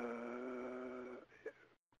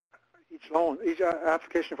each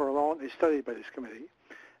application for a loan is studied by this committee,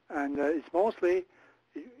 and it's mostly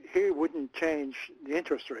here wouldn't change the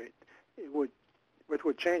interest rate. What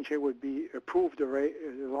would change here would be approve the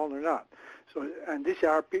loan or not. So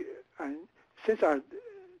since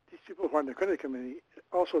these people who are in the credit committee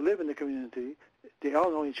also live in the community, they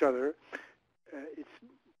all know each other. It's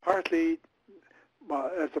partly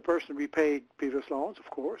as the person repaid previous loans, of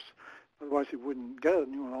course, otherwise he wouldn't get a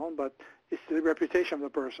new loan, but it's the reputation of the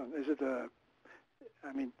person.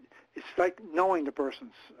 It's like knowing the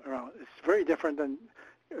persons around. It's very different than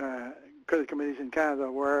credit committees in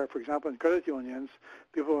Canada where, for example, in credit unions,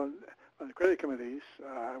 people on the credit committees,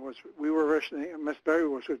 we were visiting, Ms. Berry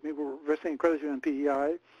was with me, we were visiting credit union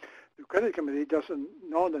PEI. The credit committee doesn't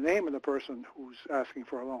know the name of the person who's asking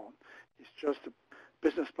for a loan. It's just a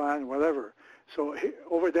business plan, whatever. So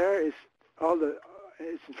over there is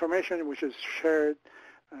it's information which is shared.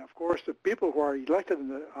 And of course, the people who are elected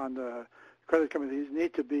on the credit committees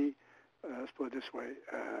need to be, let's put it this way,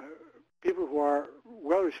 people who are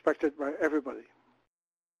well respected by everybody.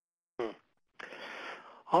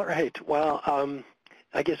 All right. Well,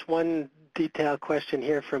 I guess one detailed question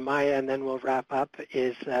here from Maya, and then we'll wrap up,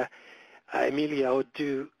 is, Emilio,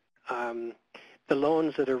 do the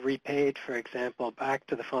loans that are repaid, for example, back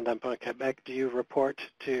to the Fonds d'Emprunt Québec, do you report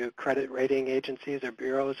to credit rating agencies or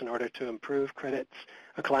bureaus in order to improve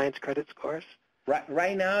a client's credit scores?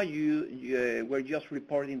 Right now, we're just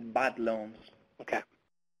reporting bad loans. Okay.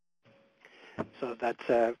 So that's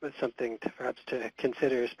something perhaps to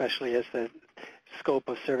consider, especially as the scope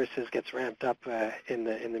of services gets ramped up in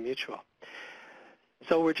the mutual.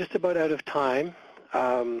 So we're just about out of time.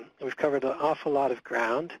 We've covered an awful lot of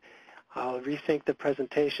ground. I'll rethink the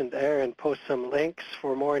presentation there and post some links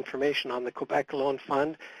for more information on the Quebec Loan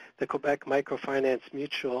Fund, the Quebec Microfinance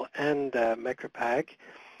Mutual, and Micropag.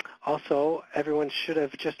 Also, everyone should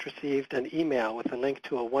have just received an email with a link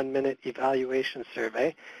to a 1-minute evaluation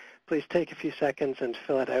survey. Please take a few seconds and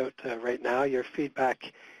fill it out right now. Your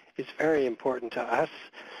feedback is very important to us,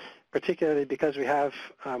 particularly because we have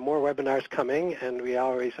more webinars coming and we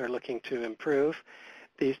always are looking to improve.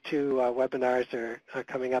 These two webinars are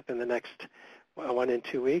coming up in the next one in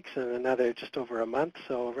 2 weeks and another just over a month,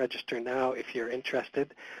 so register now if you're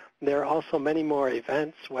interested. There are also many more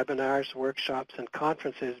events, webinars, workshops, and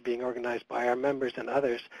conferences being organized by our members and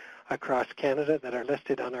others across Canada that are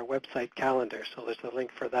listed on our website calendar. So there's a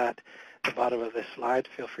link for that at the bottom of this slide.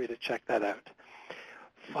 Feel free to check that out.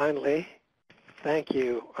 Finally, thank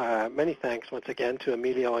you, many thanks once again to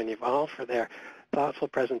Emilio and Yvonne for their thoughtful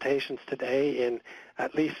presentations today in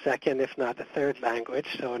at least second, if not the third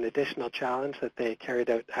language, so an additional challenge that they carried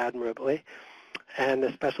out admirably. And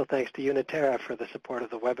a special thanks to Uniterra for the support of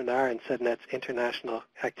the webinar and CCEDNet's international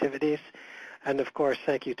activities. And of course,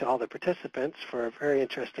 thank you to all the participants for very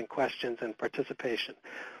interesting questions and participation.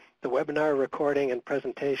 The webinar recording and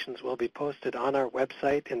presentations will be posted on our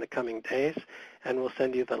website in the coming days, and we'll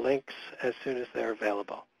send you the links as soon as they're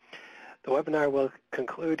available. The webinar will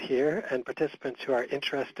conclude here, and participants who are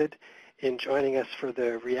interested in joining us for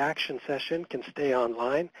the reaction session can stay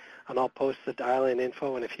online, and I'll post the dial-in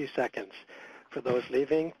info in a few seconds. For those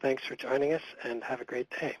leaving, thanks for joining us, and have a great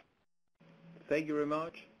day. Thank you very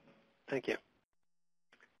much. Thank you.